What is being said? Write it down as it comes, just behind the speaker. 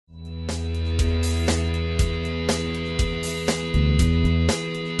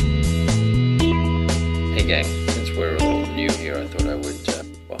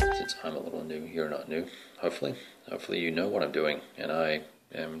not new, hopefully. Hopefully you know what I'm doing, and I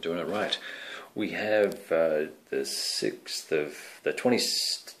am doing it right. We have the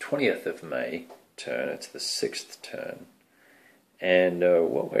 20th of May turn. It's the 6th turn. And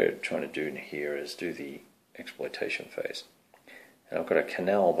what we're trying to do here is do the exploitation phase. And I've got a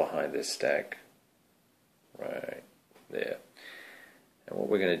canal behind this stack, right there. And what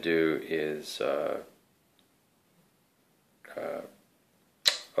we're going to do is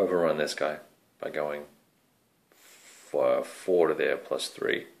overrun this guy by going 4 to there plus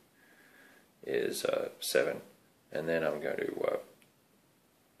 3 is 7. And then I'm going to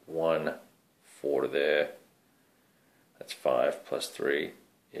 1, 4 to there, that's 5, plus 3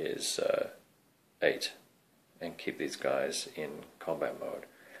 is 8. And keep these guys in combat mode.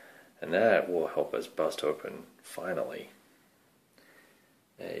 And that will help us bust open, finally,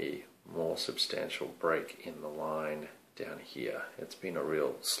 a more substantial break in the line down here. It's been a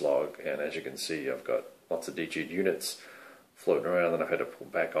real slog, and as you can see, I've got lots of DG'd units floating around that I've had to pull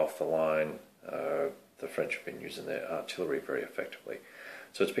back off the line. The French have been using their artillery very effectively.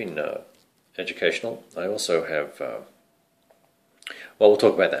 So it's been educational. I also have, well, we'll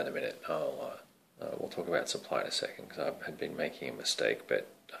talk about that in a minute. We'll talk about supply in a second, because I had been making a mistake, but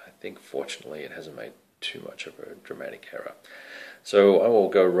I think fortunately it hasn't made too much of a dramatic error. So I will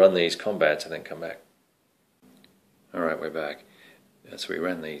go run these combats and then come back. Alright, we're back. So we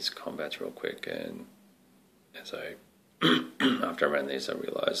ran these combats real quick, and as after I ran these, I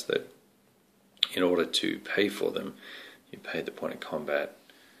realized that in order to pay for them, you pay the point of combat,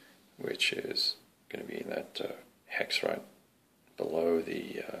 which is going to be in that hex right below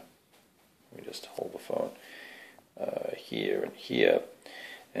the, let me just hold the phone, here and here,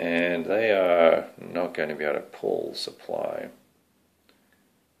 and they are not going to be able to pull supply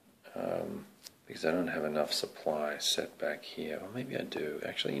because I don't have enough supply set back here. Or maybe I do.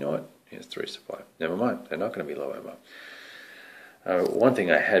 Actually, you know what? Here's 3 supply. Never mind. They're not going to be low ammo. One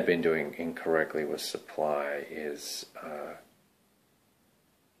thing I had been doing incorrectly with supply is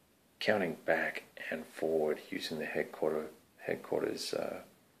counting back and forward using the headquarters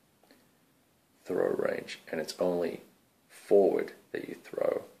throw range, and it's only forward that you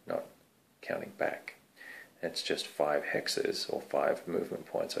throw, not counting back. It's just 5 hexes, or 5 movement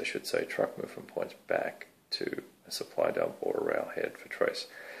points, I should say, truck movement points back to a supply dump or a railhead for trace.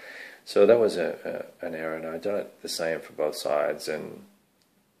 So that was an error, and I've done it the same for both sides, and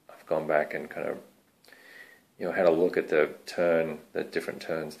I've gone back and kind of, you know, had a look at the different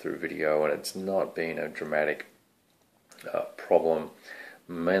turns through video, and it's not been a dramatic problem,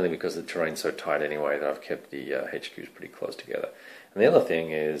 mainly because the terrain's so tight anyway that I've kept the HQs pretty close together. And the other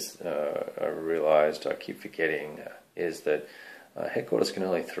thing is, I realized, I keep forgetting, is that headquarters can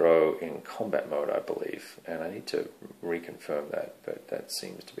only throw in combat mode, I believe, and I need to reconfirm that, but that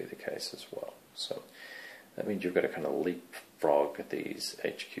seems to be the case as well. So that means you've got to kind of leapfrog these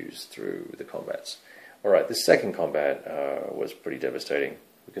HQs through the combats. Alright, the second combat was pretty devastating,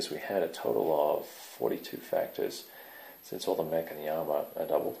 because we had a total of 42 factors, since all the mech and the armor are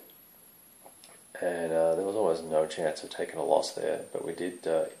doubled. And there was almost no chance of taking a loss there, but we did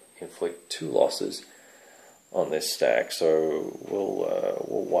inflict 2 losses on this stack, so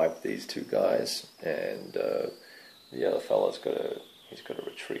we'll wipe these 2 guys, and the other fella's got to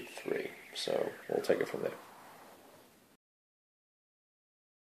retreat 3, so we'll take it from there.